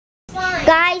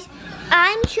Guys,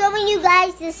 I'm showing you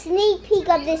guys the sneak peek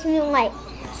of this new light.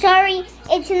 Sorry,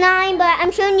 it's 9, but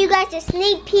I'm showing you guys a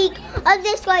sneak peek of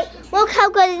this light. Look how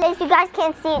good it is. You guys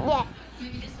can't see it yet.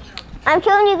 I'm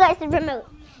showing you guys the remote.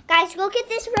 Guys, look at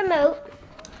this remote.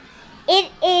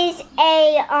 It is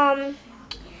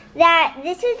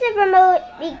this is the remote.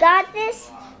 We got this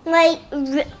like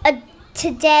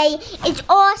today. It's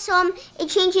awesome. It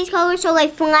changes colors, so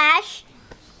like flash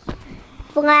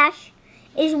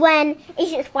is when it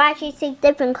just flashes to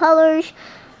different colors.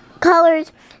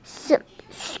 Strobe,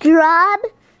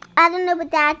 I don't know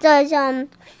what that does.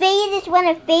 Fade is when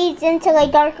it fades into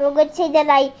like darker. Let's say that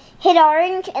I hit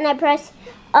orange and I press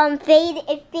fade,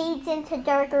 it fades into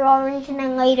darker orange and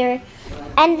then later.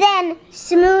 And then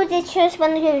smooth, it's just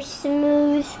when it goes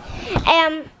smooth.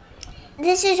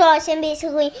 This is awesome.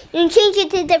 Basically, you can change it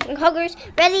to different colors.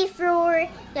 Ready for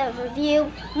the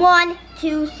review? 1,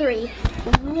 2, 3.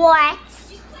 What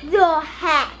the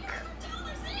heck?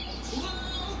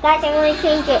 Guys, I'm going to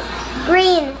change it.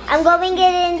 Green, I'm going to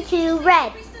get into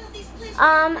red.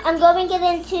 I'm going to get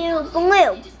into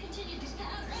blue.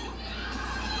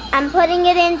 I'm putting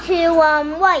it into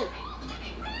white.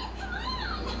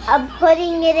 I'm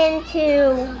putting it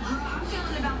into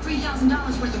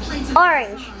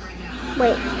orange.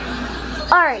 Wait,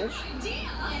 orange.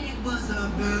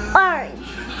 Orange.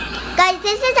 Guys,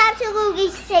 this is absolutely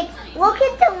sick. Look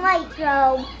at the light,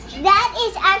 bro. That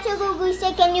is absolutely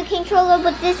sick, and you control it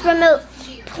with this remote.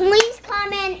 Please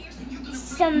comment,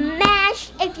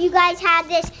 smash if you guys have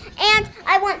this, and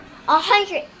I want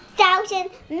 100,000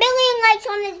 million likes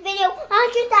on this video.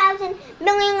 100,000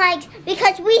 million likes,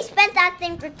 because we spent that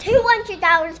thing for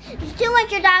 $200. It's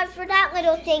 $200 for that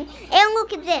little thing. And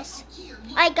look at this.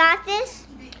 I got this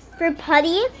for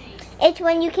putty. It's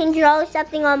when you can draw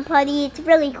something on putty. It's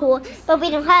really cool, but we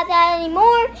don't have that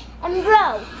anymore. And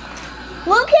bro,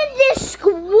 look at this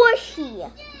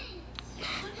squishy.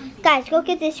 Guys, look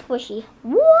at this squishy.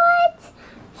 What?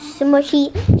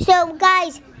 Smushy. So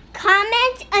guys,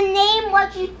 comment a name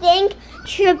what you think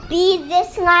should be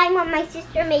this slime what my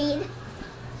sister made.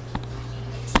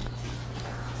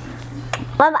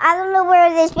 I don't know where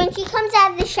it is when she comes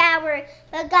out of the shower.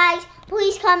 But guys,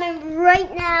 please comment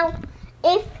right now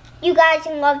if you guys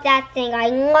love that thing. I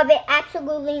love it.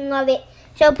 Absolutely love it.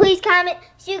 So please comment.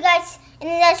 See you guys in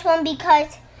the next one,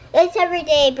 because it's every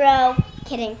day, bro.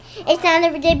 Kidding. It's not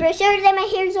every day, bro. Sorry that my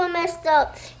hair's all messed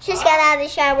up. Just got out of the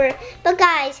shower. But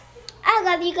guys, I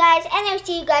love you guys, and I'll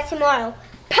see you guys tomorrow.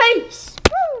 Peace!